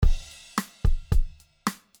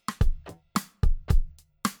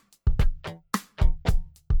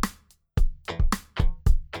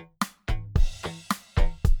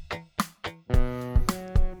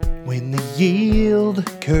yield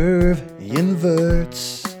curve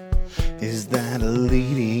inverts, is that a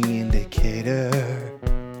leading indicator?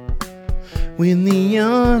 When the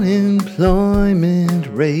unemployment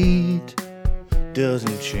rate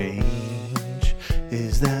doesn't change,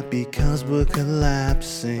 is that because we're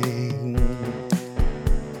collapsing?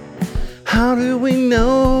 How do we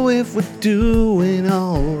know if we're doing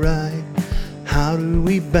alright? How do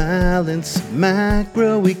we balance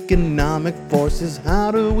macroeconomic forces? How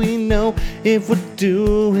do we know if we're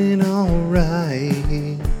doing alright?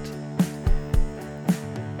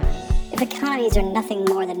 If economies are nothing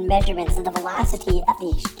more than measurements of the velocity of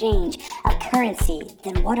the exchange of currency,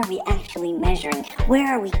 then what are we actually measuring? Where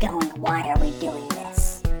are we going? Why are we doing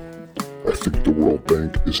this? I think the World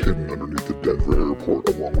Bank is hidden underneath the Denver airport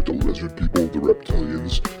along with the lizard people, the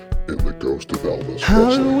reptilians, and the ghost of Elvis How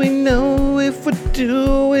Presley. do we know if we're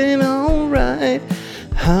doing alright?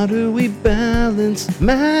 How do we balance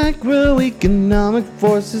macroeconomic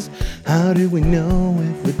forces? How do we know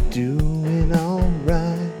if we're doing